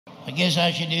I guess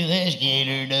I should do this.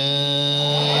 Get-R-Done.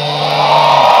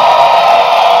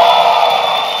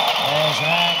 That's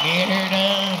right,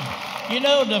 Get-R-Done. You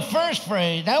know, the first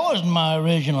phrase, that wasn't my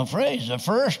original phrase. The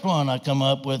first one I come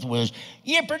up with was,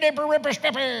 yipper dipper ripper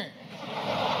stripper.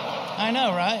 I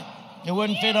know, right? It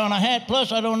wouldn't fit on a hat,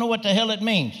 plus I don't know what the hell it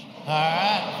means. All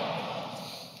right?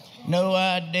 No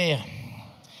idea.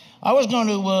 I was going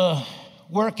to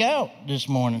work out this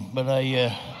morning, but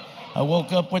I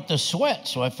woke up with the sweat,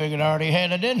 so I figured I already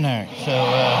had it in there. So,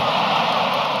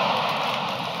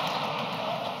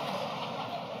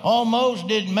 almost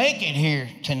didn't make it here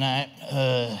tonight.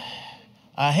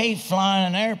 I hate flying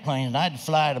in airplanes. I had to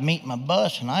fly to meet my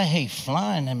bus, and I hate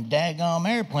flying them daggone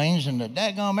airplanes, and the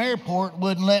daggone airport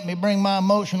wouldn't let me bring my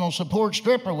emotional support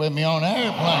stripper with me on the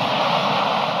airplane.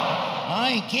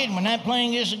 I ain't kidding. When that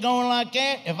plane gets going like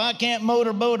that, if I can't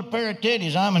motorboat a pair of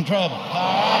titties, I'm in trouble. All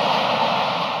right?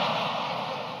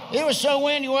 It was so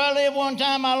windy where I lived one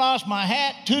time, I lost my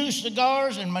hat, 2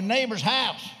 cigars, and my neighbor's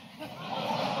house.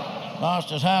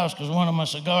 Lost his house because one of my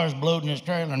cigars blowed in his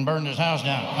trailer and burned his house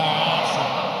down. All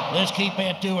right, so let's keep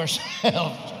that to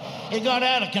ourselves. It got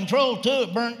out of control, too.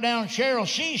 It burnt down Cheryl's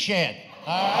she shed.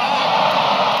 All right?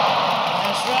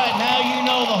 That's right. Now you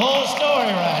know the whole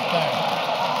story right there.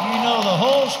 You know the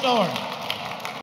whole story.